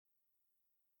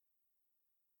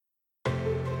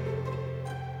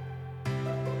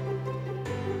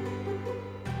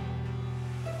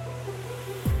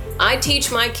I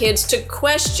teach my kids to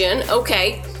question,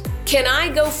 okay, can I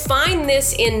go find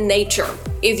this in nature?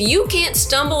 If you can't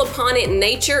stumble upon it in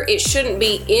nature, it shouldn't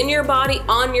be in your body,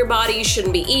 on your body, you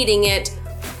shouldn't be eating it.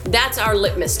 That's our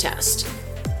litmus test.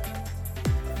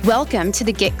 Welcome to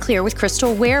the Get Clear with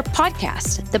Crystal Ware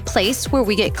podcast, the place where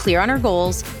we get clear on our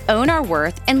goals, own our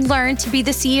worth, and learn to be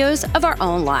the CEOs of our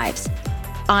own lives.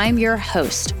 I'm your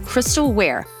host, Crystal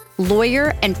Ware,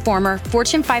 lawyer and former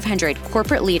Fortune 500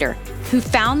 corporate leader who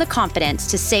found the confidence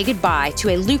to say goodbye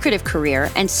to a lucrative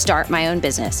career and start my own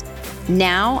business.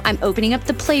 Now I'm opening up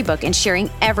the playbook and sharing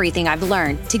everything I've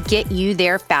learned to get you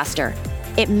there faster.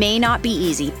 It may not be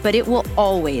easy, but it will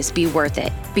always be worth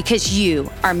it because you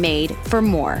are made for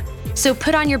more. So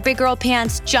put on your big girl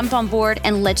pants, jump on board,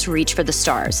 and let's reach for the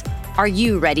stars. Are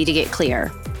you ready to get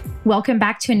clear? Welcome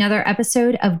back to another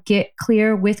episode of Get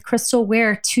Clear with Crystal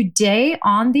Ware. Today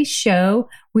on the show,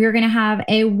 we are going to have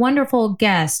a wonderful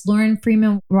guest. Lauren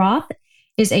Freeman Roth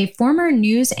is a former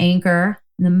news anchor,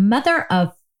 the mother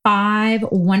of 5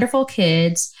 wonderful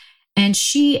kids, and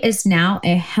she is now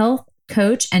a health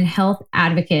coach and health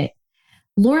advocate.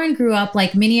 Lauren grew up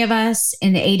like many of us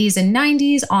in the 80s and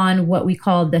 90s on what we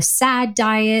call the SAD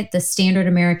diet, the standard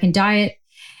American diet,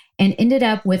 and ended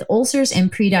up with ulcers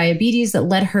and prediabetes that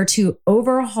led her to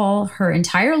overhaul her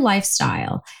entire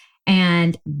lifestyle.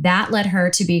 And that led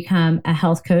her to become a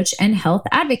health coach and health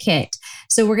advocate.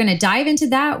 So we're going to dive into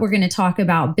that. We're going to talk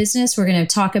about business. We're going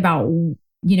to talk about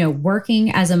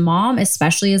working as a mom,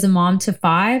 especially as a mom to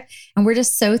 5. And we're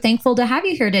just so thankful to have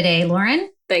you here today, Lauren.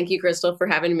 Thank you, Crystal, for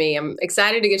having me. I'm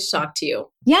excited to get to talk to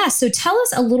you. Yeah. So tell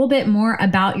us a little bit more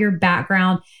about your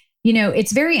background.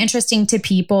 It's very interesting to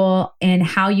people and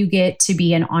how you get to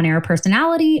be an on-air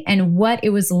personality and what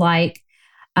it was like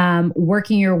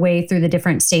working your way through the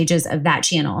different stages of that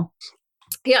channel.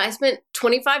 Yeah, I spent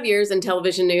 25 years in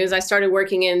television news. I started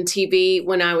working in TV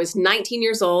when I was 19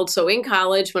 years old. So in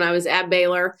college when I was at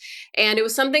Baylor. And it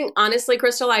was something, honestly,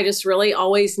 Crystal, I just really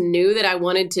always knew that I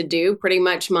wanted to do pretty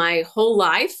much my whole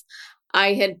life.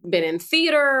 I had been in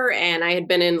theater and I had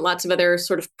been in lots of other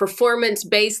sort of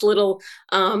performance-based little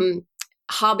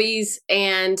hobbies.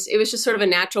 And it was just sort of a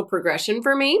natural progression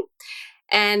for me.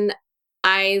 And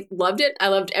I loved it. I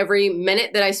loved every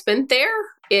minute that I spent there.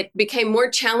 It became more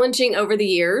challenging over the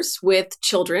years with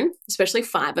children, especially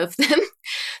 5 of them.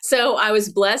 So I was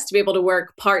blessed to be able to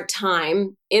work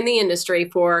part-time in the industry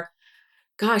for,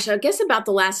 I guess about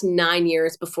the last 9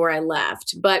 years before I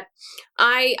left. But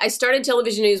I started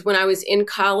television news when I was in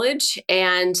college,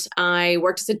 and I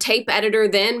worked as a tape editor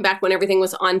then, back when everything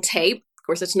was on tape. Of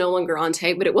course, it's no longer on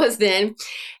tape, but it was then.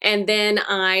 And then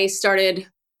I started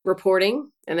reporting.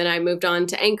 And then I moved on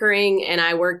to anchoring, and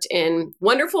I worked in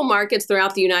wonderful markets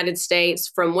throughout the United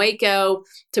States, from Waco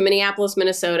to Minneapolis,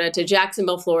 Minnesota, to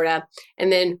Jacksonville, Florida,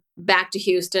 and then back to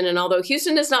Houston. And although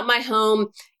Houston is not my home,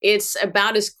 it's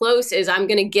about as close as I'm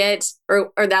going to get,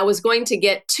 or that I was going to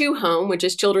get to home, which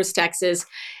is Childress, Texas,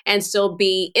 and still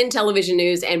be in television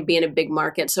news and be in a big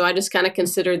market. So I just kind of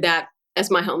considered that as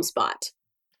my home spot.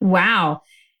 Wow.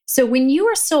 So when you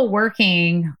were still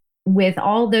working with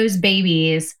all those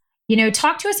babies,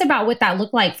 talk to us about what that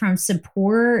looked like from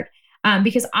support,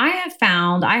 because I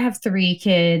have 3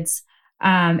 kids,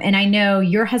 and I know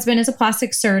your husband is a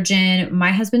plastic surgeon.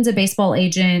 My husband's a baseball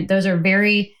agent. Those are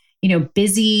very,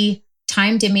 busy,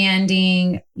 time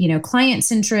demanding, client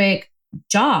centric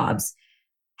jobs.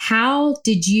 How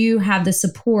did you have the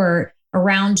support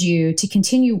around you to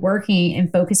continue working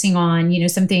and focusing on,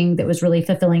 something that was really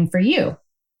fulfilling for you?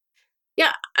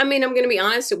 Yeah, I'm going to be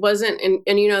honest, it wasn't,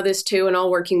 and you know this too, and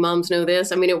all working moms know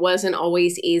this. It wasn't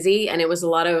always easy, and it was a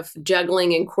lot of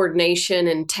juggling and coordination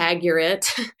and tag you're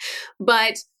it.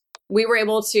 But we were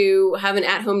able to have an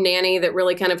at-home nanny that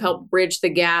really kind of helped bridge the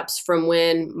gaps from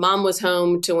when mom was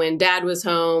home to when dad was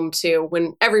home to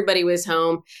when everybody was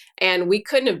home. And we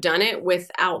couldn't have done it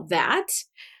without that.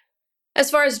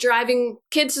 As far as driving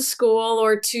kids to school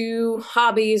or to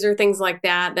hobbies or things like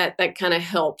that, that kind of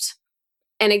helped.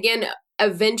 And again,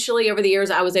 eventually over the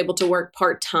years, I was able to work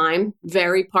part-time,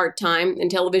 very part-time in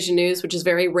television news, which is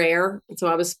very rare. And so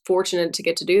I was fortunate to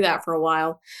get to do that for a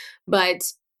while. But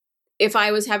if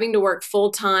I was having to work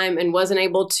full-time and wasn't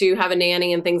able to have a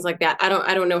nanny and things like that, I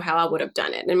don't know how I would have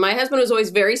done it. And my husband was always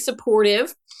very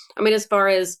supportive. As far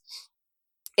as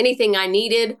anything I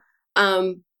needed.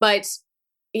 But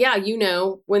yeah,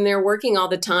 when they're working all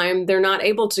the time, they're not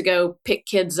able to go pick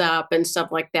kids up and stuff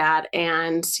like that.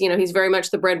 And, he's very much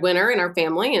the breadwinner in our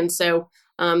family. And so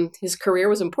his career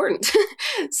was important.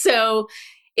 So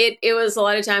it was a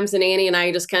lot of times the nanny and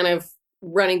I just kind of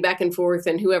running back and forth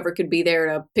and whoever could be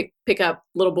there to pick up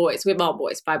little boys. We have all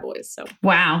boys, 5 boys. So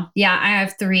Wow. Yeah, I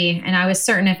have 3. And I was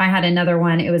certain if I had another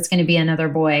one, it was going to be another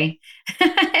boy.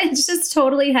 It's just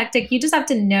totally hectic. You just have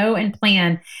to know and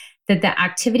plan that the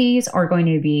activities are going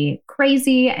to be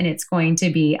crazy and it's going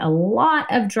to be a lot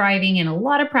of driving and a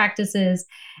lot of practices.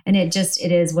 And it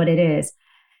is what it is.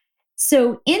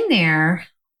 So in there,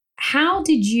 how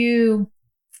did you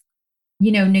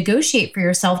negotiate for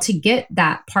yourself to get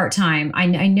that part-time?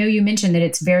 I know you mentioned that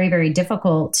it's very, very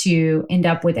difficult to end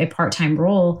up with a part-time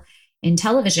role in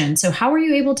television. So how were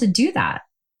you able to do that?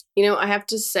 I have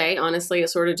to say, honestly, it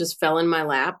sort of just fell in my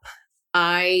lap.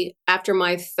 After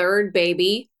my 3rd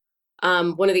baby,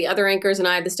 one of the other anchors and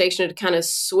I at the station had kind of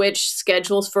switched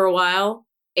schedules for a while.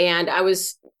 And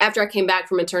after I came back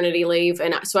from maternity leave,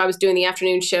 and so I was doing the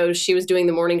afternoon shows. She was doing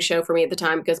the morning show for me at the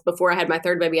time, because before I had my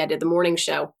 3rd baby, I did the morning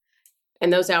show.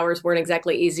 And those hours weren't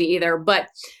exactly easy either.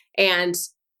 And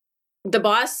the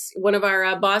boss, one of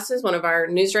our bosses, one of our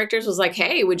news directors was like,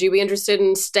 hey, would you be interested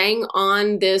in staying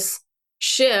on this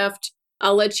shift?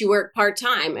 I'll let you work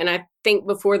part-time. And I think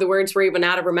before the words were even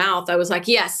out of her mouth, I was like,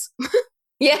 yes,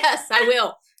 yes, I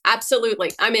will.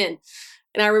 Absolutely. I'm in.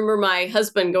 And I remember my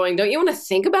husband going, don't you want to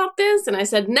think about this? And I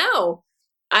said, no,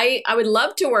 I would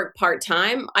love to work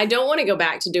part-time. I don't want to go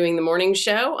back to doing the morning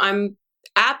show. I'm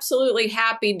absolutely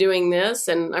happy doing this.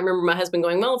 And I remember my husband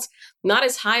going, well, it's not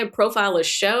as high a profile a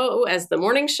show as the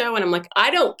morning show. And I'm like,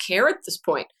 I don't care at this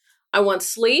point. I want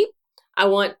sleep. I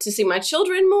want to see my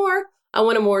children more. I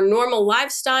want a more normal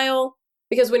lifestyle,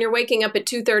 because when you're waking up at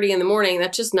 2:30 in the morning,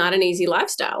 that's just not an easy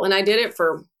lifestyle. And I did it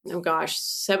for,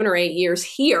 7 or 8 years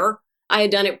here. I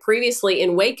had done it previously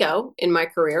in Waco in my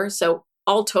career. So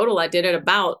all total, I did it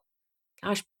about,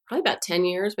 probably about 10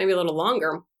 years, maybe a little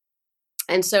longer.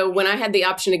 And so when I had the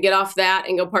option to get off that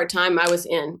and go part-time, I was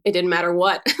in. It didn't matter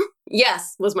what.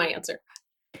 Yes, was my answer.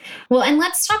 Well, and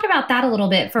let's talk about that a little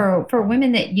bit for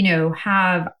women that,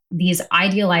 have these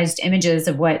idealized images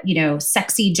of what,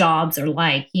 sexy jobs are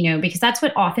like, because that's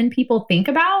what often people think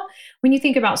about when you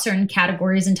think about certain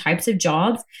categories and types of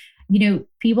jobs.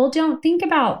 People don't think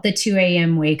about the 2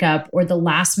 a.m. wake up or the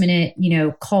last minute,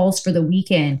 calls for the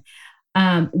weekend.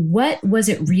 What was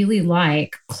it really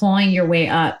like clawing your way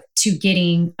up to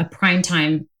getting a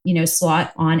primetime,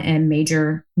 slot on a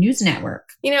major news network?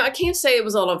 I can't say it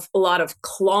was a lot of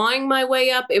clawing my way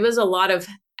up. It was a lot of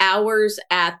hours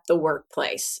at the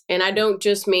workplace. And I don't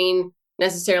just mean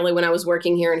necessarily when I was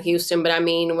working here in Houston, but I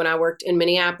mean when I worked in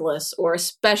Minneapolis, or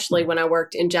especially when I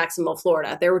worked in Jacksonville,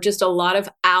 Florida. There were just a lot of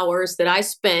hours that I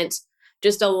spent,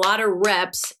 just a lot of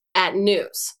reps at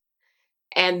news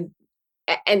and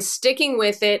sticking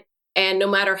with it. And no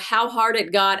matter how hard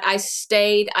it got, I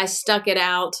stayed, I stuck it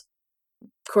out.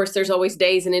 Of course, there's always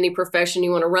days in any profession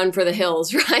you want to run for the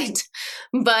hills, right?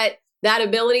 But that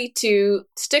ability to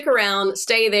stick around,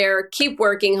 stay there, keep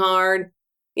working hard,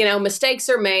 mistakes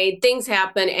are made, things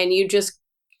happen, and you just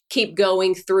keep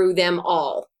going through them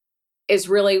all is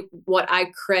really what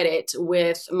I credit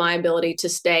with my ability to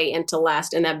stay and to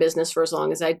last in that business for as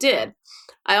long as I did.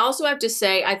 I also have to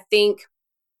say, I think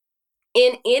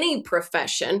in any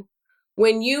profession,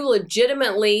 when you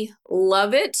legitimately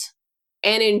love it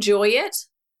and enjoy it,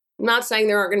 I'm not saying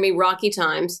there aren't going to be rocky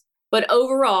times, but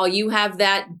overall, you have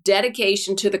that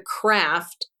dedication to the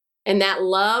craft and that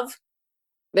love.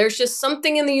 There's just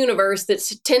something in the universe that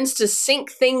tends to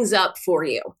sync things up for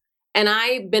you. And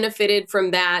I benefited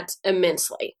from that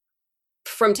immensely.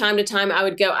 From time to time, I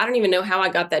would go, I don't even know how I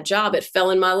got that job. It fell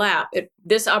in my lap.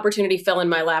 This opportunity fell in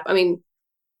my lap. I mean,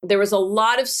 there was a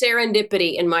lot of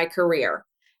serendipity in my career.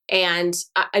 And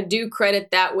I do credit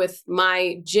that with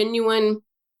my genuine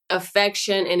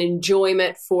affection and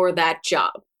enjoyment for that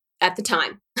job at the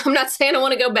time. I'm not saying I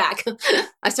want to go back.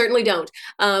 I certainly don't.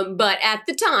 But at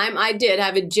the time, I did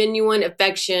have a genuine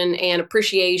affection and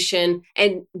appreciation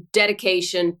and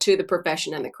dedication to the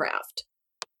profession and the craft.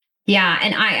 Yeah.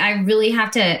 And I really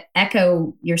have to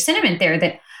echo your sentiment there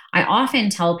that I often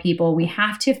tell people we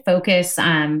have to focus.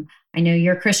 I know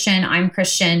you're Christian, I'm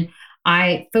Christian.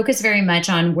 I focus very much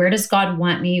on where does God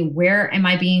want me? Where am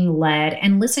I being led?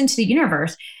 And listen to the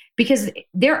universe, because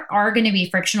there are going to be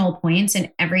frictional points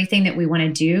in everything that we want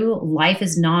to do. Life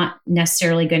is not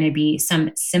necessarily going to be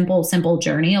some simple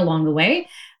journey along the way.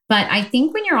 But I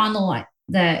think when you're on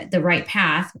the right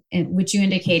path, which you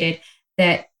indicated,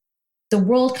 that the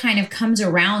world kind of comes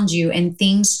around you and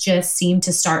things just seem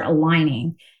to start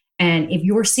aligning. And if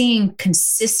you're seeing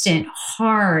consistent,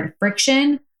 hard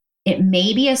friction, it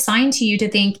may be a sign to you to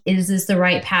think, is this the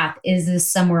right path? Is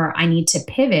this somewhere I need to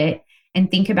pivot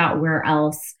and think about where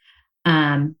else,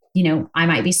 I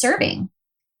might be serving?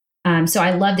 So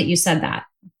I love that you said that.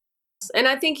 And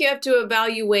I think you have to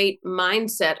evaluate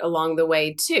mindset along the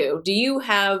way too. Do you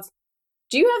have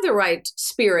the right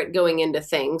spirit going into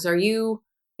things? Are you,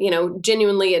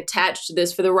 genuinely attached to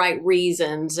this for the right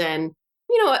reasons? And,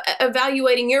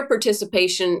 evaluating your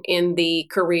participation in the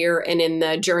career and in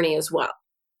the journey as well.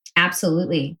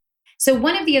 Absolutely. So,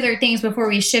 one of the other things before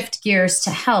we shift gears to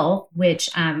health, which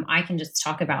I can just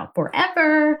talk about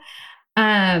forever,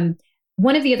 um,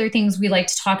 one of the other things we like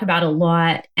to talk about a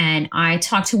lot, and I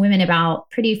talk to women about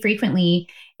pretty frequently,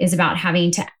 is about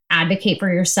having to advocate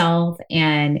for yourself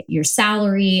and your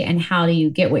salary and how do you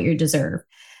get what you deserve.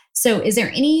 So, is there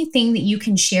anything that you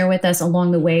can share with us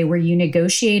along the way where you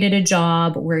negotiated a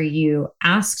job, where you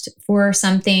asked for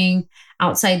something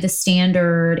outside the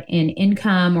standard in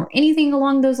income or anything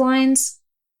along those lines?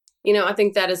 I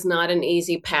think that is not an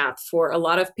easy path for a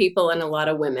lot of people and a lot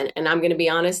of women. And I'm going to be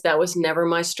honest, that was never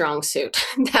my strong suit.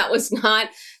 That was not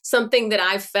something that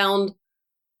I found.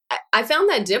 I found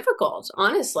that difficult,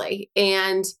 honestly.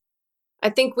 And I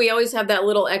think we always have that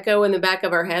little echo in the back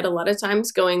of our head a lot of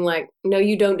times going like, no,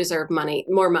 you don't deserve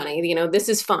more money. This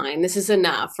is fine. This is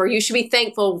enough. Or you should be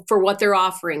thankful for what they're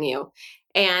offering you.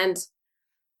 And,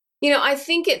 I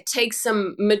think it takes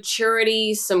some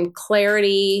maturity, some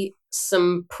clarity,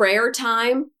 some prayer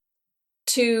time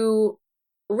to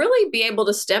really be able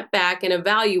to step back and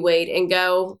evaluate and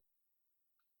go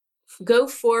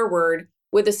forward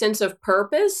with a sense of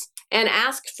purpose and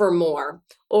ask for more,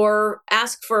 or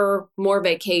ask for more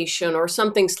vacation or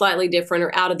something slightly different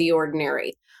or out of the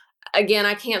ordinary. Again,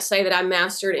 I can't say that I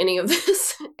mastered any of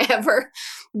this ever,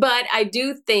 but I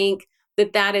do think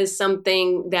that that is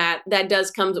something that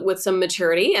does come with some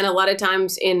maturity. And a lot of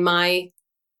times in my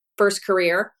first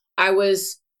career, I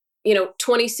was,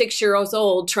 26 years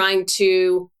old trying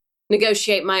to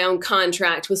negotiate my own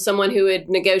contract with someone who had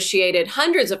negotiated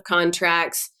hundreds of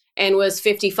contracts and was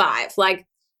 55. Like,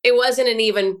 it wasn't an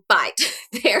even fight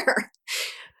there.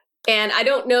 And I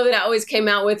don't know that I always came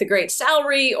out with a great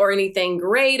salary or anything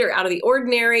great or out of the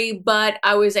ordinary, but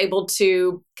I was able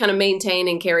to kind of maintain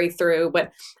and carry through.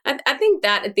 But I think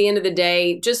that at the end of the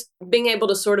day, just being able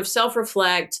to sort of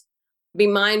self-reflect, be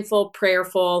mindful,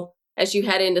 prayerful as you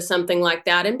head into something like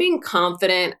that, and being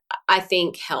confident, I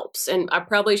think helps. And I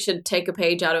probably should take a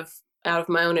page out of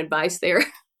my own advice there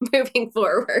moving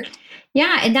forward.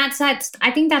 Yeah, and that's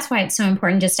I think that's why it's so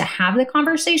important just to have the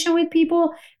conversation with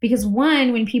people, because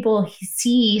one, when people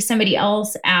see somebody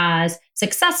else as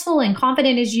successful and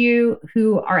confident as you,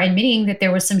 who are admitting that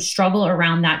there was some struggle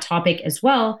around that topic as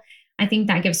well, I think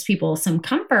that gives people some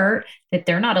comfort that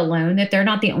they're not alone, that they're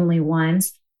not the only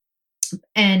ones.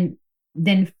 And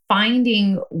then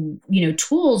finding,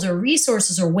 tools or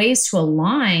resources or ways to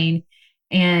align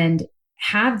and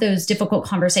have those difficult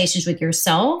conversations with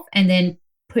yourself, and then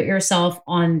put yourself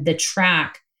on the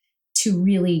track to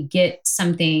really get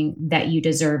something that you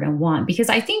deserve and want. Because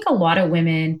I think a lot of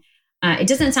women, it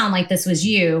doesn't sound like this was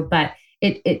you, but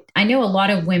I know a lot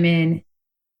of women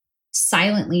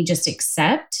silently just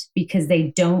accept because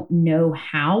they don't know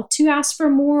how to ask for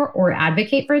more or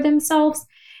advocate for themselves.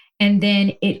 And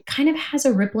then it kind of has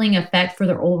a rippling effect for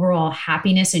their overall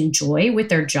happiness and joy with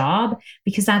their job,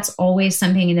 because that's always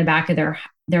something in the back of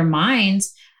their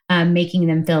minds, making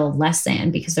them feel less than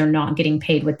because they're not getting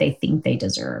paid what they think they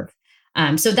deserve.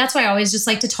 So that's why I always just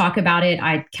like to talk about it.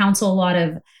 I counsel a lot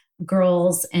of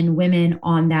girls and women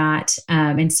on that.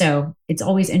 And so it's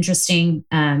always interesting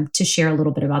to share a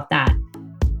little bit about that.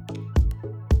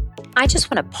 I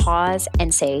just want to pause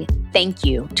and say thank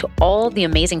you to all the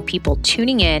amazing people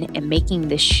tuning in and making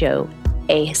this show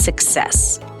a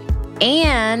success.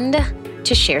 And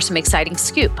to share some exciting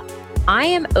scoop, I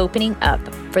am opening up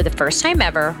for the first time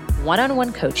ever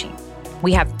one-on-one coaching.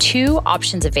 We have two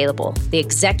options available: the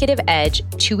Executive Edge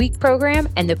 2-week program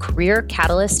and the Career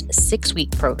Catalyst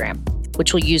 6-week program,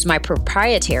 which will use my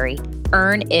proprietary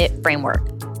Earn It framework.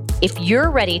 If you're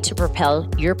ready to propel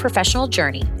your professional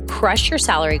journey, crush your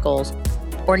salary goals,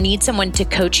 or need someone to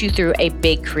coach you through a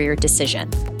big career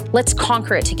decision, let's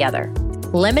conquer it together.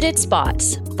 Limited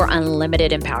spots for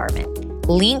unlimited empowerment.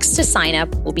 Links to sign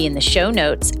up will be in the show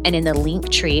notes and in the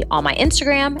link tree on my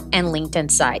Instagram and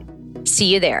LinkedIn site.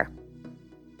 See you there.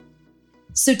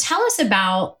 So tell us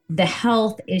about the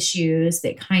health issues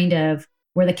that kind of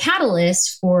were the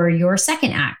catalyst for your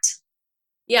second act.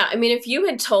 Yeah, I mean, if you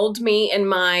had told me in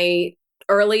my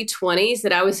early 20s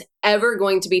that I was ever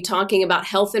going to be talking about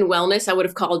health and wellness, I would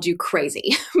have called you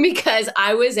crazy because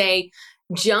I was a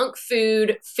junk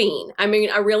food fiend. I mean,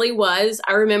 I really was.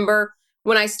 I remember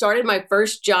when I started my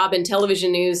first job in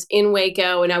television news in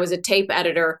Waco, and I was a tape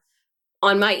editor,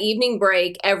 on my evening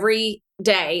break every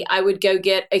day, I would go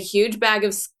get a huge bag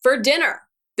for dinner.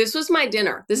 This was my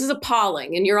dinner. This is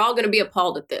appalling, and you're all going to be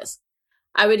appalled at this.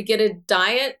 I would get a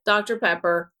diet Dr.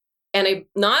 Pepper and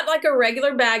not like a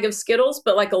regular bag of Skittles,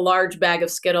 but like a large bag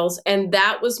of Skittles. And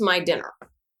that was my dinner.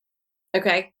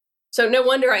 Okay. So no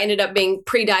wonder I ended up being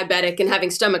pre-diabetic and having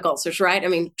stomach ulcers, right? I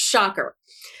mean, shocker.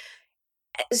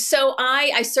 So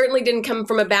I certainly didn't come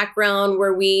from a background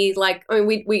where we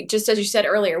just, as you said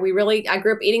earlier, I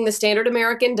grew up eating the standard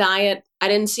American diet. I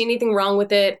didn't see anything wrong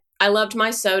with it. I loved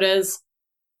my sodas.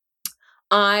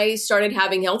 I started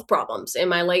having health problems in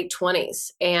my late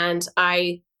 20s, and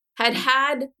I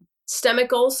had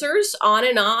stomach ulcers on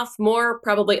and off, more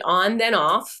probably on than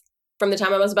off, from the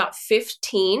time I was about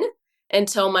 15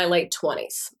 until my late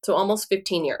 20s. So almost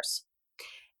 15 years.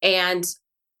 And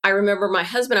I remember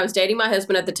I was dating my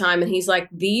husband at the time, and he's like,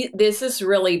 this is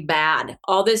really bad.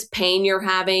 All this pain you're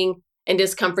having and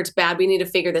discomfort's bad. We need to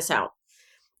figure this out.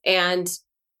 And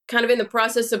kind of in the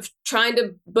process of trying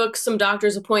to book some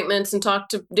doctor's appointments and talk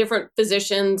to different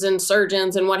physicians and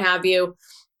surgeons and what have you,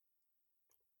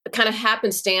 kind of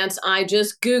happenstance, I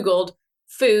just Googled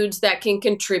foods that can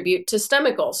contribute to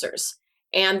stomach ulcers.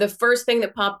 And the first thing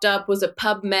that popped up was a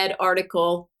PubMed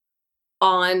article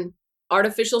on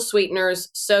artificial sweeteners,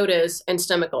 sodas, and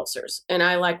stomach ulcers. And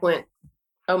I went,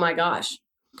 oh my gosh,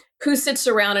 who sits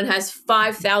around and has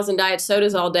 5,000 diet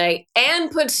sodas all day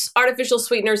and puts artificial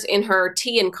sweeteners in her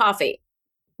tea and coffee?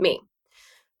 Me.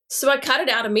 So I cut it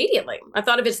out immediately. I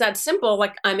thought if it's that simple,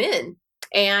 I'm in.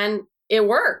 And it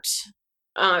worked.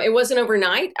 It wasn't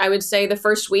overnight. I would say the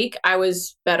first week I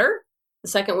was better. The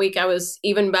second week I was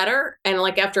even better. And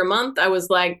after a month, I was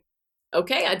like,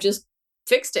 okay, I just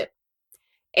fixed it.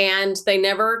 And they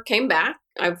never came back.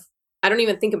 I don't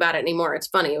even think about it anymore. It's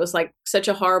funny. It was such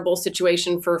a horrible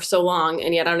situation for so long.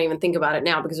 And yet I don't even think about it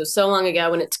now because it was so long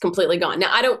ago and it's completely gone.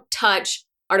 Now, I don't touch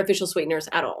artificial sweeteners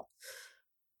at all.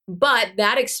 But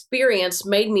that experience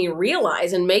made me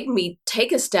realize and made me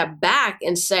take a step back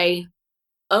and say,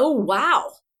 oh,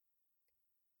 wow.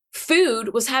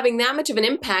 Food was having that much of an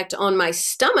impact on my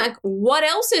stomach. What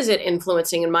else is it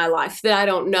influencing in my life that I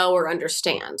don't know or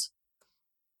understand?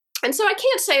 And so I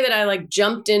can't say that I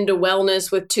jumped into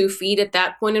wellness with 2 feet at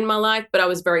that point in my life, but I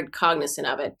was very cognizant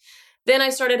of it. Then I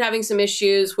started having some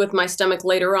issues with my stomach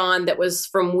later on that was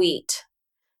from wheat.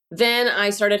 Then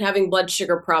I started having blood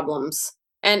sugar problems.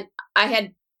 And I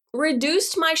had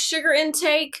reduced my sugar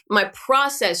intake, my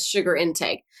processed sugar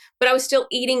intake, but I was still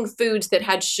eating foods that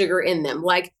had sugar in them,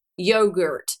 like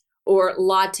yogurt or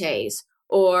lattes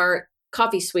or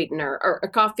coffee sweetener or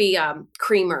coffee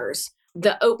creamers,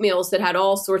 the oatmeals that had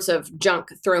all sorts of junk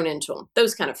thrown into them,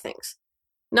 those kind of things,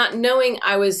 not knowing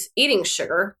I was eating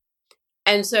sugar.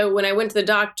 And so when I went to the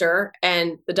doctor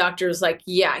and the doctor was like,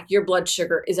 yeah, your blood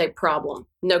sugar is a problem.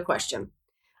 No question.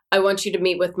 I want you to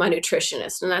meet with my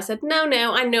nutritionist. And I said, no,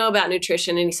 I know about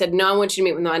nutrition. And he said, no, I want you to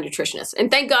meet with my nutritionist.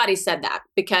 And thank God he said that,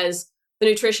 because the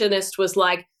nutritionist was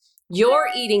like, you're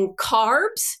eating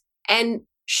carbs and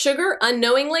sugar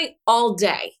unknowingly all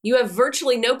day. You have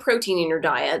virtually no protein in your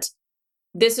diet.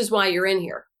 This is why you're in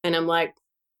here. And I'm like,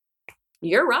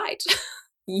 you're right.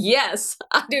 Yes,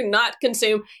 I do not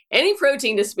consume any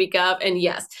protein to speak of. And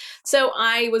yes, so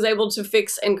I was able to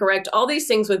fix and correct all these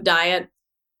things with diet.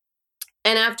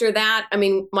 And after that,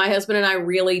 my husband and I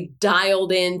really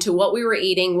dialed into what we were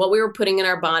eating, what we were putting in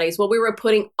our bodies, what we were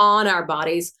putting on our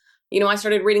bodies. I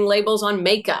started reading labels on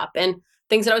makeup and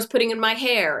things that I was putting in my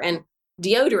hair and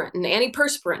deodorant and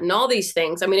antiperspirant and all these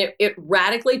things. It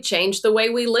radically changed the way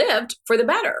we lived for the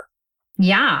better.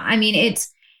 Yeah.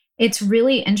 It's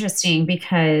really interesting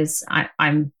because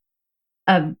I'm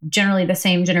generally the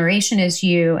same generation as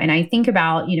you. And I think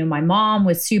about, my mom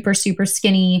was super, super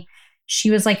skinny. She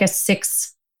was like a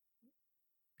 6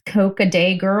 Coke a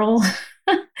day girl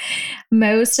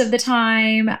most of the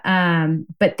time.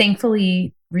 But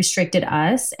thankfully restricted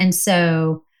us. And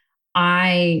so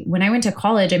when I went to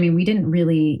college, we didn't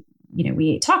really,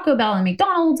 we ate Taco Bell and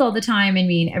McDonald's all the time.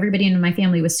 Everybody in my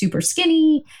family was super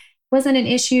skinny, wasn't an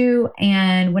issue.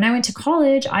 And when I went to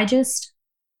college, I just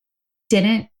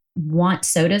didn't want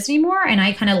sodas anymore. And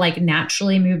I kind of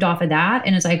naturally moved off of that.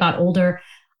 And as I got older,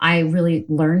 I really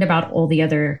learned about all the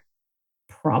other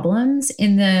problems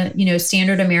in the,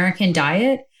 standard American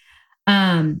diet.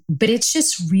 But it's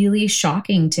just really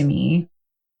shocking to me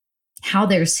how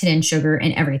there's hidden sugar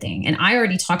in everything. And I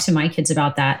already talk to my kids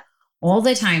about that all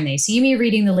the time. They see me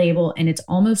reading the label and it's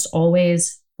almost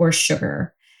always for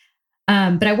sugar.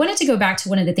 But I wanted to go back to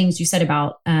one of the things you said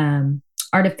about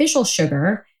artificial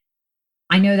sugar.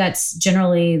 I know that's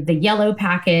generally the yellow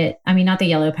packet. Not the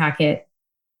yellow packet,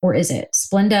 or is it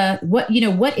Splenda?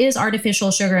 What is artificial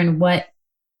sugar and what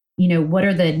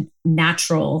are the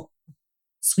natural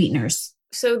sweeteners?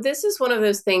 So this is one of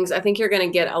those things. I think you're going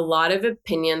to get a lot of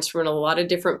opinions from a lot of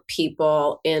different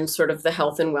people in sort of the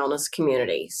health and wellness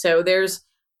community. So there's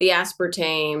the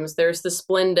aspartames, there's the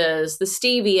Splendas, the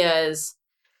stevias,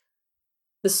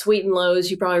 the sweet and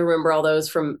lows. You probably remember all those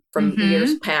from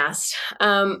years past.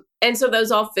 And so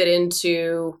those all fit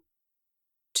into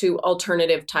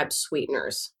alternative type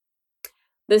sweeteners.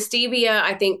 The stevia,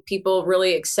 I think people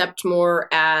really accept more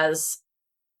as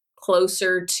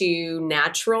closer to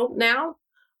natural now.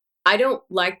 I don't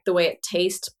like the way it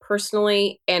tastes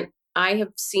personally. And I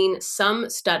have seen some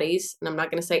studies, and I'm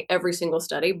not going to say every single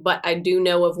study, but I do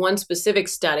know of one specific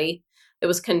study that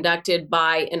was conducted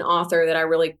by an author that I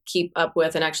really keep up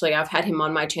with. And actually, I've had him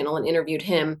on my channel and interviewed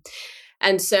him.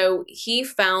 And so he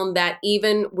found that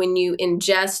even when you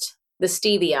ingest the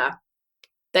stevia,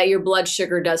 that your blood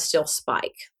sugar does still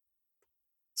spike.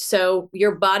 So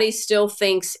your body still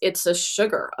thinks it's a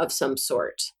sugar of some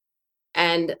sort.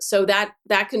 And so that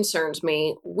concerns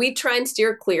me. We try and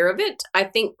steer clear of it. I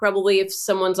think probably if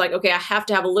someone's like, okay, I have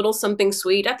to have a little something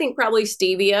sweet, I think probably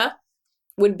stevia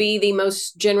would be the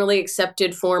most generally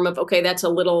accepted form of, okay, that's a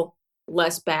little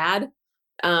less bad.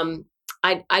 We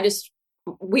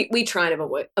try and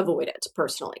avoid it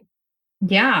personally.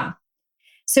 Yeah.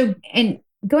 So, and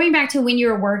going back to when you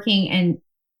were working and,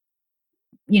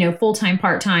 full-time,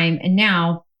 part-time, and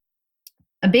now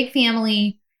a big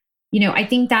family, I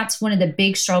think that's one of the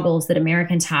big struggles that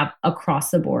Americans have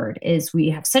across the board is we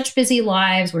have such busy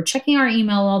lives. We're checking our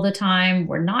email all the time.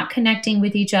 We're not connecting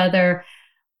with each other.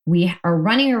 We are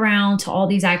running around to all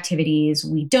these activities.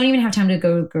 We don't even have time to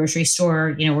go to the grocery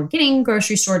store. We're getting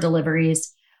grocery store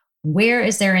deliveries. Where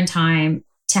is there in time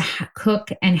to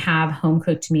cook and have home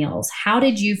cooked meals? How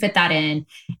did you fit that in?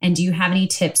 And do you have any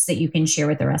tips that you can share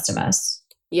with the rest of us?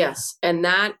 Yes. And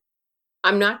that,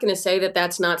 I'm not going to say that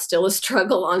that's not still a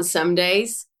struggle on some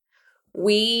days.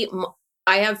 I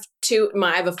have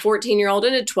I have a 14-year-old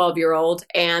and a 12-year-old,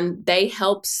 and they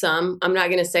help some. I'm not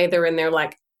going to say they're in there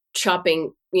like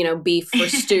chopping, beef for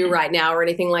stew right now or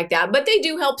anything like that, but they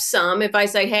do help some. If I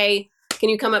say, hey, can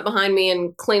you come up behind me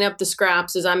and clean up the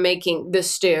scraps as I'm making the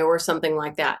stew or something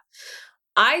like that?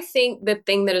 I think the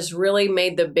thing that has really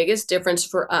made the biggest difference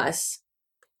for us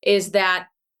is that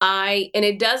and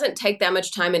it doesn't take that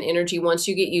much time and energy once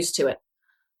you get used to it.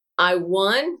 I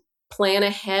plan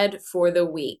ahead for the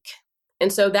week.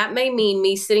 And so that may mean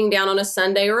me sitting down on a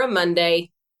Sunday or a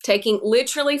Monday, taking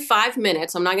literally 5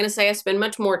 minutes. I'm not going to say I spend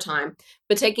much more time,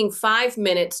 but taking 5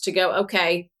 minutes to go,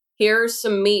 okay, here's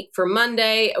some meat for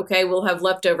Monday. Okay, we'll have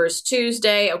leftovers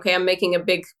Tuesday. Okay, I'm making a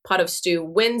big pot of stew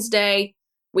Wednesday.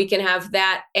 We can have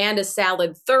that and a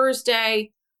salad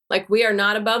Thursday. Like, we are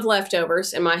not above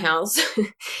leftovers in my house.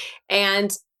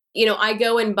 And, I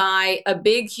go and buy a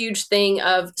big, huge thing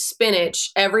of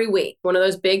spinach every week, one of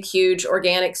those big, huge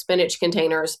organic spinach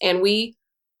containers. And we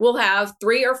will have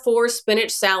 3 or 4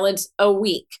 spinach salads a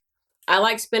week. I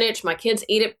like spinach. My kids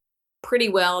eat it pretty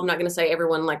well. I'm not going to say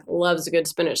everyone loves a good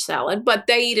spinach salad, but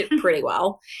they eat it pretty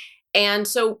well. And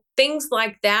so things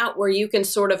like that, where you can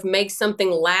sort of make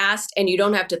something last and you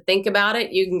don't have to think about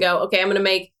it. You can go, okay, I'm going to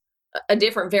make a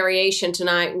different variation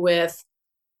tonight with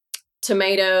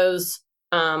tomatoes,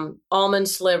 almond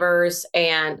slivers,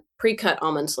 and pre-cut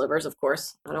almond slivers. Of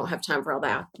course, I don't have time for all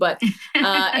that, but,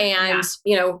 and,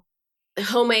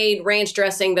 homemade ranch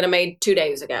dressing that I made 2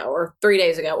 days ago or 3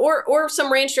 days ago, or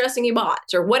some ranch dressing you bought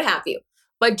or what have you.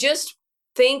 But just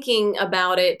thinking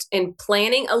about it and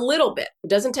planning a little bit. It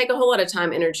doesn't take a whole lot of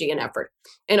time, energy, and effort.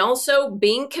 And also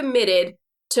being committed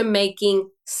to making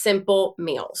simple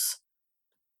meals.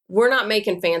 We're not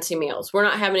making fancy meals. We're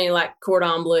not having any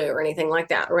cordon bleu or anything like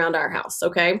that around our house,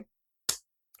 okay?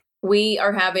 We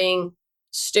are having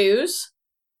stews,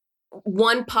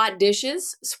 one pot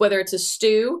dishes, whether it's a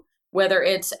stew, whether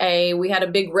it's we had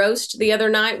a big roast the other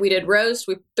night. We did roast.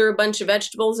 We threw a bunch of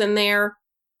vegetables in there.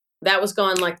 That was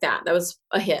gone like that. That was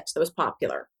a hit. That was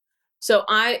popular. So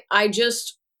I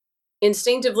just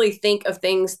instinctively think of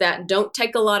things that don't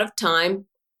take a lot of time,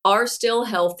 are still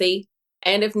healthy,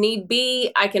 and if need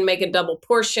be, I can make a double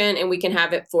portion and we can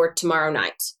have it for tomorrow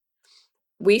night.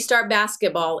 We start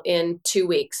basketball in 2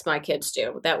 weeks, my kids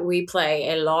do, that we play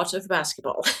a lot of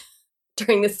basketball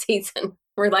during the season.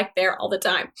 We're there all the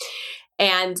time.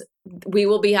 And we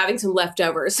will be having some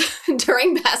leftovers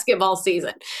during basketball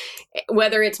season.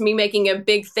 Whether it's me making a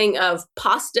big thing of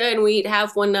pasta and we eat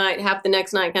half one night, half the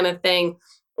next night kind of thing,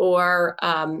 or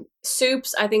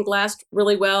soups, I think last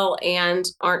really well and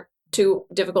aren't too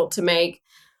difficult to make.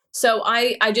 So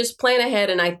I just plan ahead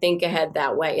and I think ahead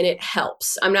that way, and it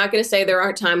helps. I'm not going to say there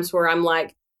aren't times where I'm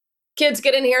like, kids,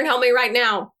 get in here and help me right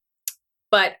now.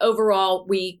 But overall,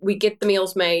 we get the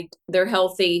meals made. They're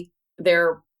healthy.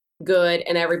 they're good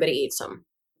and everybody eats them.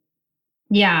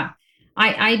 Yeah.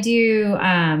 I do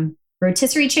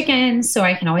rotisserie chicken, so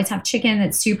I can always have chicken.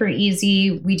 That's super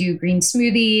easy. We do green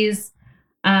smoothies.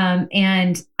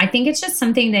 And I think it's just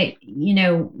something that,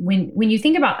 when you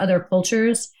think about other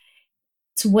cultures,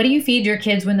 so what do you feed your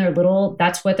kids when they're little?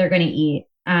 That's what they're going to eat.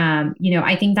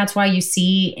 I think that's why you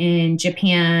see in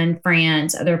Japan,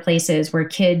 France, other places where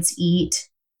kids eat,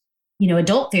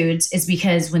 adult foods, is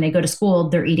because when they go to school,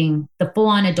 they're eating the full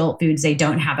on adult foods. They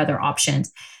don't have other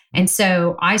options. And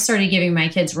so I started giving my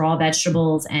kids raw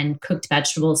vegetables and cooked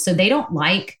vegetables. So they don't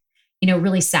like,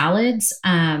 really salads.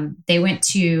 They went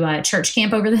to church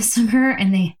camp over the summer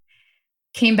and they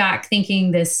came back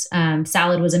thinking this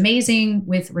salad was amazing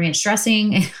with ranch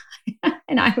dressing.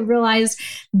 And I realized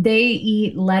they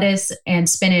eat lettuce and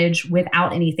spinach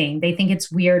without anything. They think it's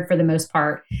weird for the most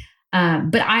part.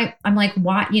 But I'm like,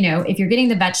 why, if you're getting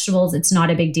the vegetables, it's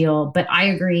not a big deal. But I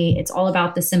agree. It's all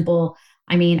about the simple.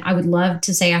 I mean, I would love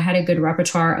to say I had a good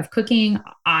repertoire of cooking.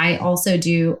 I also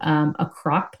do a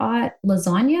crock pot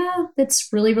lasagna that's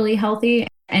really, really healthy.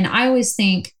 And I always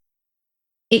think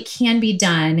it can be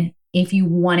done if you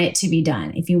want it to be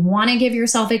done. If you want to give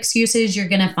yourself excuses, you're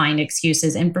going to find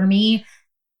excuses. And for me,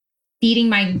 feeding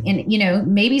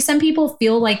maybe some people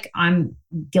feel like I'm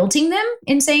guilting them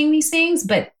in saying these things,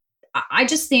 but I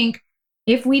just think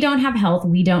if we don't have health,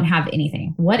 we don't have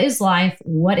anything. What is life?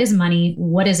 What is money?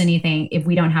 What is anything if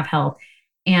we don't have health?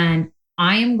 And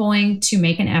I am going to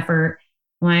make an effort.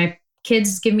 My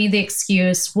kids give me the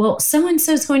excuse, well,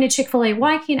 so-and-so is going to Chick-fil-A.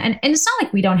 Why can't, and it's not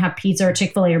like we don't have pizza or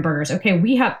Chick-fil-A or burgers. Okay,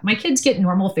 my kids get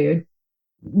normal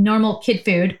kid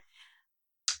food.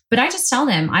 But I just tell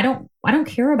them, I don't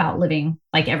care about living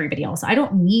like everybody else. I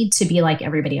don't need to be like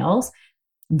everybody else.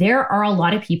 There are a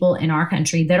lot of people in our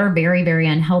country that are very, very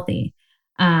unhealthy.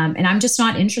 And I'm just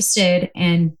not interested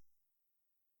in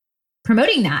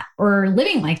promoting that or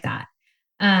living like that.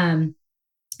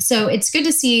 So it's good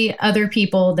to see other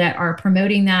people that are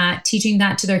promoting that, teaching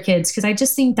that to their kids, because I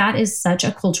just think that is such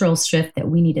a cultural shift that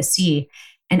we need to see.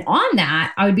 And on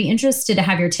that, I would be interested to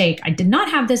have your take. I did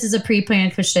not have this as a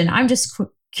pre-planned question. I'm just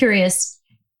curious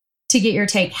to get your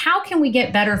take. How can we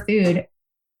get better food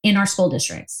in our school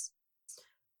districts?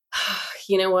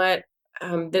 You know what?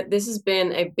 This has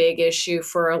been a big issue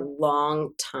for a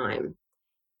long time.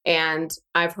 And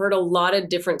I've heard a lot of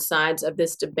different sides of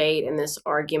this debate and this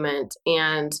argument.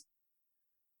 And,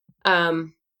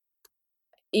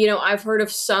 I've heard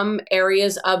of some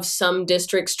areas of some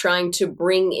districts trying to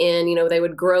bring in, they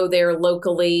would grow their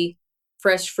locally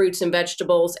fresh fruits and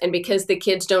vegetables. And because the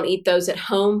kids don't eat those at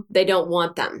home, they don't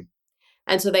want them.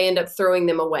 And so they end up throwing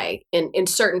them away in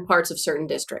certain parts of certain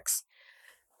districts.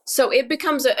 So it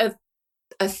becomes a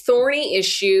thorny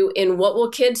issue in what will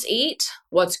kids eat,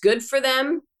 what's good for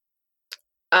them,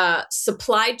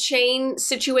 supply chain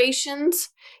situations.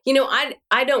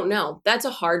 I don't know. That's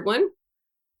a hard one.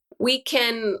 We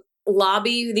can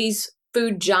lobby these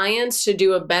food giants to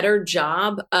do a better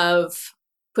job of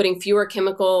putting fewer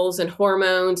chemicals and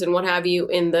hormones and what have you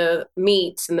in the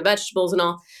meats and the vegetables and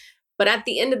all. But at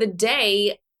the end of the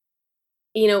day,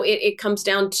 it comes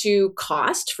down to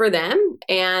cost for them.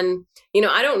 And,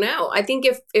 I don't know. I think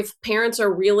if parents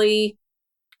are really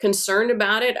concerned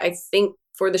about it, I think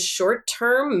for the short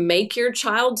term, make your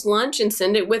child's lunch and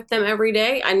send it with them every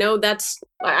day. I know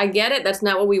I get it. That's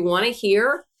not what we want to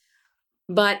hear.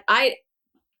 But I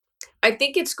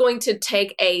think it's going to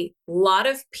take a lot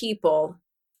of people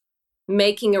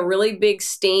making a really big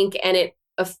stink and it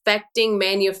affecting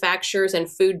manufacturers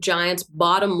and food giants'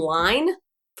 bottom line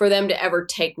for them to ever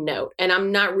take note. And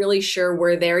I'm not really sure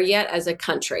we're there yet as a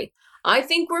country. I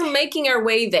think we're making our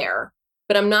way there,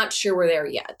 but I'm not sure we're there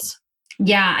yet.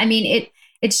 Yeah, I mean,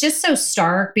 it's just so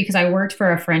stark because I worked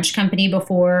for a French company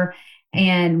before.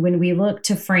 And when we look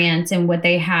to France and what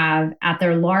they have at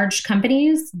their large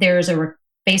companies, there's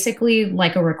basically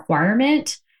like a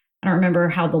requirement. I don't remember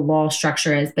how the law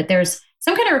structure is, but there's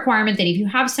some kind of requirement that if you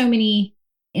have so many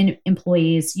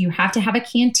employees, you have to have a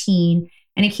canteen.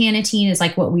 And a canteen is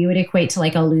like what we would equate to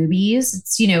like a Luby's.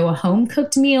 It's, a home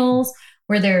cooked meals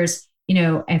where there's,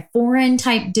 a foreign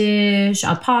type dish,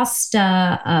 a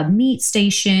pasta, a meat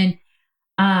station.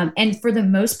 And for the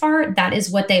most part, that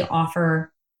is what they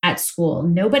offer at school.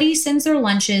 Nobody sends their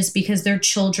lunches because their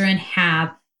children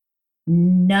have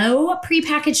no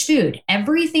prepackaged food.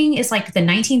 Everything is like the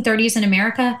 1930s in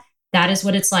America. That is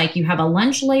what it's like. You have a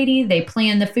lunch lady. They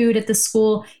plan the food at the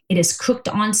school. It is cooked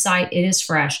on site. It is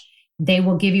fresh. They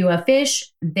will give you a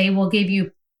fish. They will give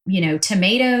you,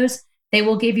 tomatoes. They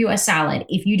will give you a salad.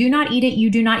 If you do not eat it, you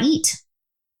do not eat.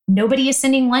 Nobody is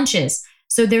sending lunches.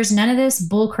 So there's none of this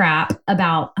bull crap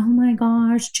about, oh my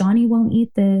gosh, Johnny won't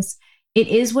eat this. It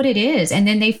is what it is. And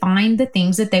then they find the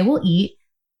things that they will eat.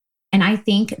 And I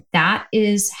think that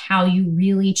is how you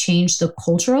really change the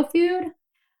culture of food,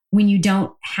 when you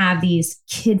don't have these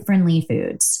kid-friendly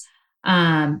foods.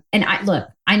 And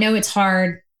I know it's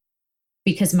hard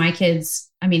because my kids,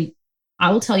 I mean,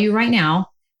 I will tell you right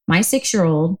now, my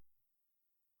 6-year-old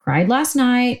cried last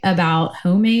night about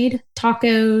homemade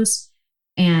tacos,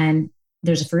 and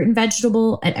there's a fruit and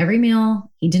vegetable at every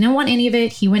meal. He didn't want any of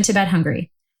it. He went to bed hungry.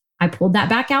 I pulled that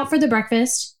back out for the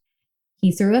breakfast.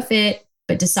 He threw a fit,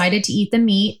 but decided to eat the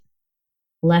meat,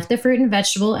 left the fruit and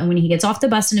vegetable. And when he gets off the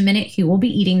bus in a minute, he will be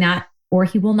eating that, or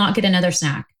he will not get another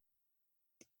snack.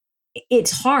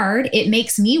 It's hard. It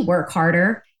makes me work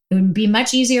harder. It would be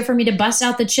much easier for me to bust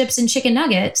out the chips and chicken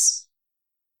nuggets.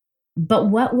 But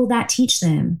what will that teach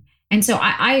them? And so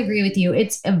I agree with you.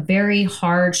 It's a very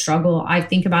hard struggle. I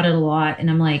think about it a lot, and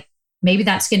I'm like, maybe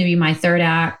that's going to be my third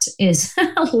act, is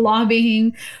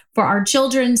lobbying for our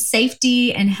children's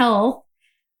safety and health.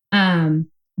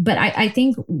 But I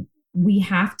think we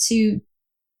have to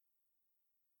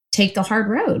take the hard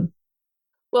road.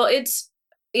 Well,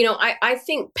 I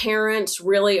think parents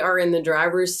really are in the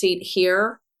driver's seat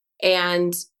here.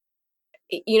 And,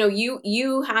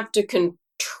 you have to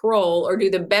control, or do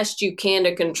the best you can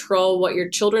to control what your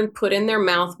children put in their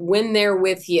mouth when they're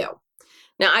with you.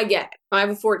 Now, I get it. I have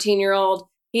a 14-year-old.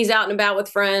 He's out and about with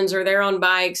friends, or they're on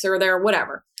bikes, or they're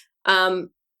whatever.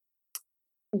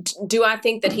 Do I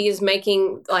think that he is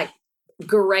making like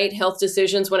great health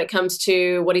decisions when it comes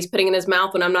to what he's putting in his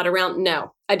mouth when I'm not around?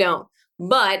 No, I don't.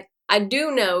 But I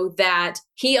do know that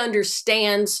he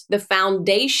understands the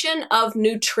foundation of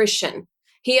nutrition.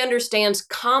 He understands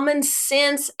common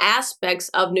sense aspects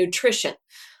of nutrition.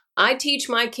 I teach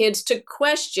my kids to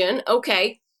question,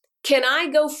 okay, can I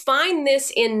go find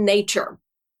this in nature?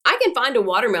 I can find a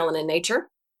watermelon in nature.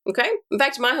 Okay. In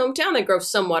fact, in my hometown, they grow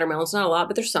some watermelons, not a lot,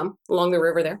 but there's some along the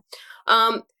river there.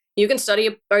 You can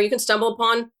study, or you can stumble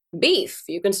upon beef.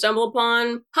 You can stumble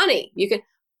upon honey.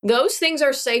 Those things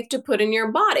are safe to put in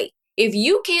your body. If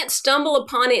you can't stumble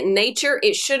upon it in nature,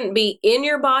 it shouldn't be in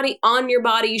your body, on your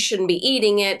body. You shouldn't be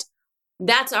eating it.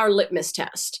 That's our litmus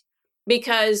test.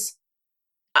 Because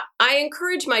I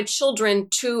encourage my children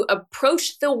to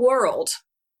approach the world,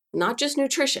 not just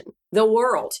nutrition, the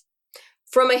world,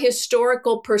 from a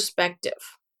historical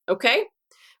perspective, okay?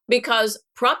 Because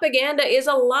propaganda is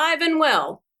alive and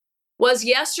well. Was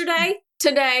yesterday,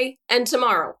 today, and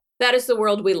tomorrow. That is the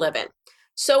world we live in.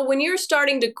 So when you're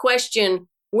starting to question,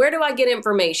 where do I get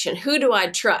information? Who do I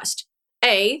trust?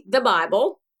 A, the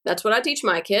Bible. That's what I teach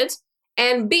my kids.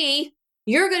 And B,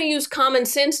 you're going to use common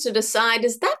sense to decide,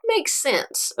 does that make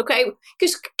sense? Okay?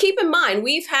 Because keep in mind,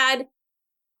 we've had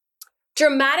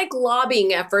dramatic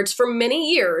lobbying efforts for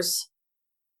many years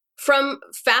from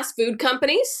fast food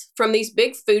companies, from these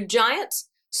big food giants.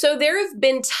 So there have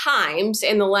been times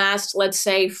in the last, let's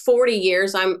say 40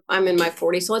 years, I'm in my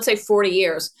 40s, so let's say 40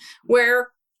 years,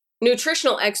 where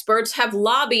nutritional experts have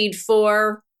lobbied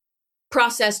for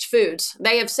processed foods.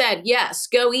 They have said, yes,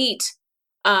 go eat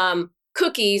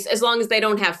cookies as long as they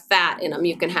don't have fat in them,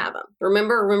 you can have them.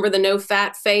 Remember the no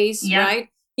fat phase, Yeah. right?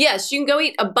 Yes, you can go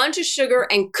eat a bunch of sugar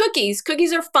and cookies.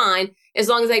 Cookies are fine as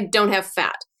long as they don't have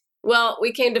fat. Well,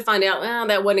 we came to find out,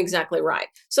 that wasn't exactly right.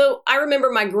 So I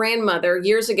remember my grandmother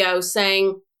years ago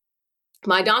saying,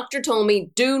 my doctor told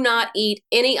me, do not eat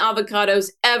any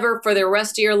avocados ever for the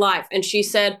rest of your life. And she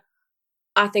said,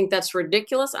 I think that's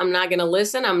ridiculous. I'm not going to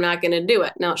listen. I'm not going to do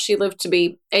it. Now, she lived to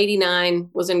be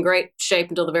 89, was in great shape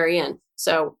until the very end.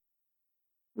 So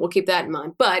we'll keep that in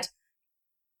mind. But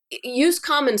use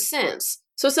common sense.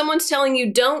 So someone's telling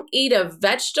you don't eat a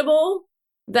vegetable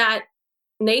that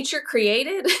nature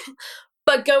created,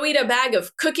 but go eat a bag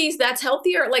of cookies that's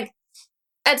healthier. Like,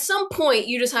 at some point,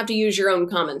 you just have to use your own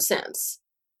common sense.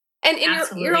 And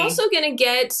you're also going to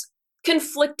get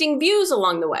conflicting views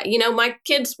along the way.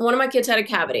 One of my kids had a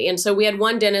cavity. And so we had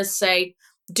one dentist say,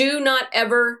 do not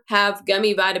ever have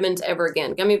gummy vitamins ever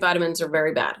again. Gummy vitamins are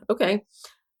very bad. Okay.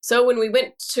 So when we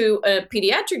went to a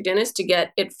pediatric dentist to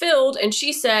get it filled, and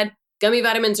she said, gummy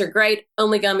vitamins are great,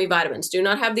 only gummy vitamins. Do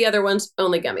not have the other ones,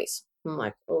 only gummies. I'm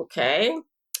like, okay.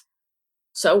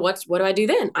 So what do I do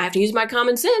then? I have to use my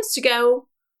common sense to go,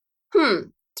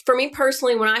 For me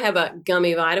personally, when I have a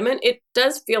gummy vitamin, it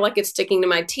does feel like it's sticking to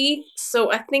my teeth.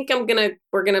 So I think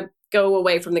we're gonna go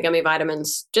away from the gummy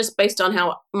vitamins just based on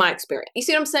how my experience. You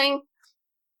see what I'm saying?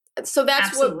 So that's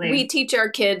Absolutely. what we teach our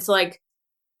kids. Like,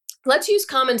 let's use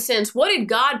common sense. What did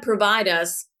God provide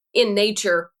us in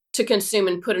nature to consume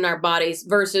and put in our bodies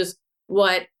versus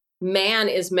what man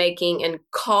is making and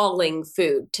calling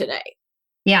food today?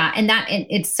 Yeah. And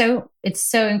it's so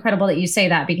incredible that you say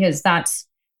that, because that's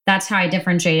how I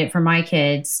differentiate it for my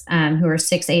kids, who are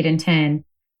 6, 8, and 10,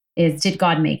 is, did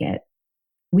God make it?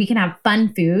 We can have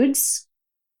fun foods,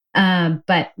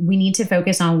 but we need to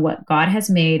focus on what God has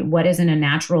made, what is in a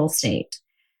natural state.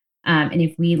 And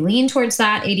if we lean towards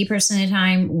that 80% of the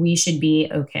time, we should be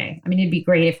okay. I mean, it'd be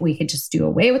great if we could just do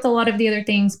away with a lot of the other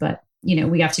things, but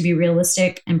we have to be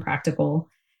realistic and practical.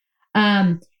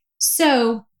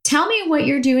 So tell me what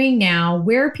you're doing now,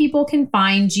 where people can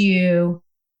find you,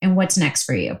 and what's next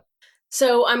for you.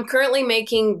 So I'm currently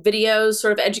making videos,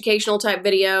 sort of educational type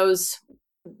videos,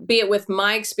 be it with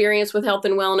my experience with health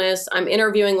and wellness. I'm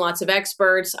interviewing lots of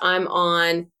experts. I'm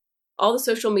on all the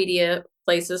social media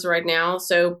places right now.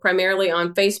 So primarily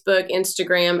on Facebook,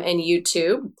 Instagram, and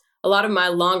YouTube. A lot of my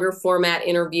longer format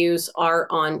interviews are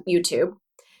on YouTube.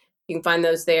 You can find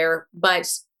those there.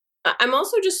 But I'm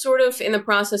also just sort of in the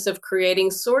process of creating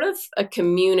sort of a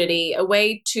community, a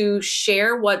way to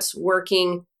share what's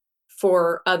working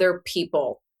for other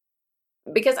people.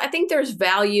 Because I think there's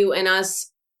value in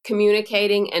us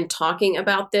communicating and talking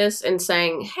about this and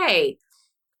saying, hey,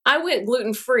 I went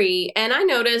gluten-free and I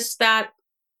noticed that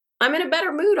I'm in a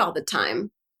better mood all the time.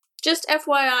 Just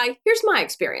FYI, here's my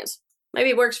experience. Maybe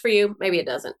it works for you, maybe it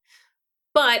doesn't.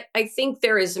 But I think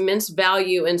there is immense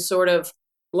value in sort of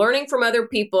learning from other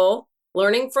people,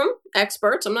 learning from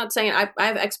experts. I'm not saying I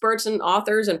have experts and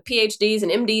authors and PhDs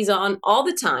and MDs on all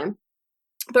the time,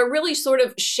 but really sort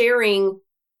of sharing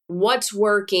what's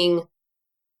working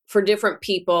for different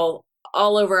people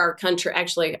all over our country.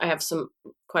 Actually, I have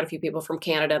quite a few people from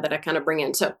Canada that I kind of bring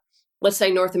in. So let's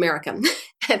say North America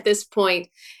at this point,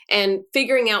 and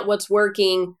figuring out what's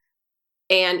working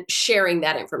and sharing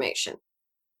that information.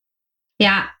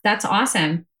 Yeah, that's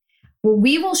awesome. Well,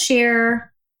 we will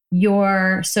share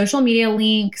your social media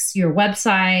links, your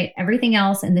website, everything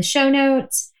else in the show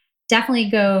notes. Definitely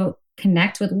go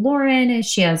connect with Lauren.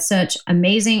 She has such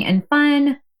amazing and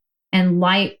fun and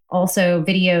light also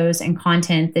videos and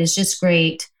content that is just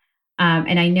great.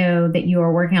 And I know that you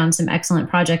are working on some excellent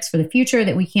projects for the future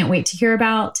that we can't wait to hear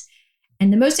about.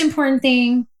 And the most important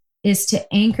thing is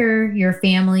to anchor your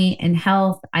family in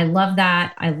health. I love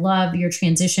that. I love your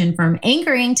transition from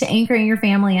anchoring to anchoring your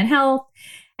family in health.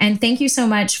 And thank you so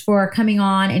much for coming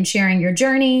on and sharing your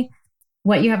journey,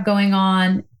 what you have going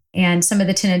on, and some of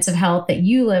the tenets of health that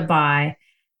you live by.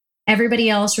 Everybody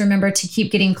else, remember to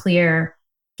keep getting clear.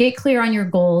 Get clear on your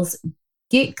goals.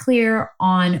 Get clear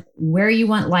on where you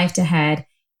want life to head.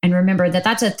 And remember that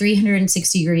that's a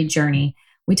 360-degree journey.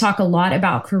 We talk a lot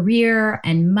about career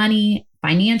and money,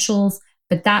 financials,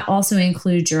 but that also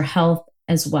includes your health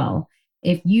as well.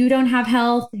 If you don't have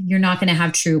health, you're not going to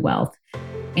have true wealth.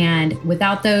 And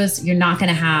without those, you're not going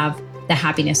to have the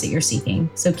happiness that you're seeking.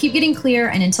 So keep getting clear.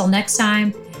 And until next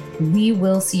time, we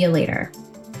will see you later.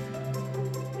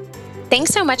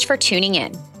 Thanks so much for tuning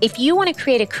in. If you want to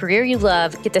create a career you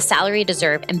love, get the salary you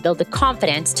deserve, and build the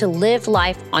confidence to live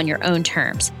life on your own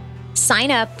terms,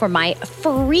 sign up for my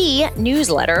free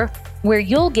newsletter where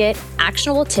you'll get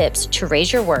actionable tips to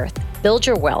raise your worth, build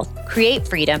your wealth, create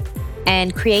freedom,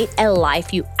 and create a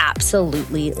life you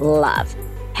absolutely love.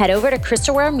 Head over to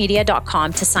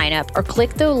crystalwaremedia.com to sign up, or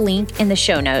click the link in the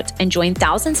show notes and join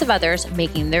thousands of others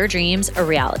making their dreams a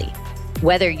reality.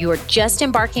 Whether you are just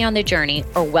embarking on the journey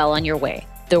or well on your way,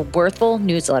 the Worthful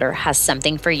newsletter has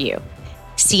something for you.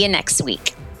 See you next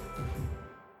week.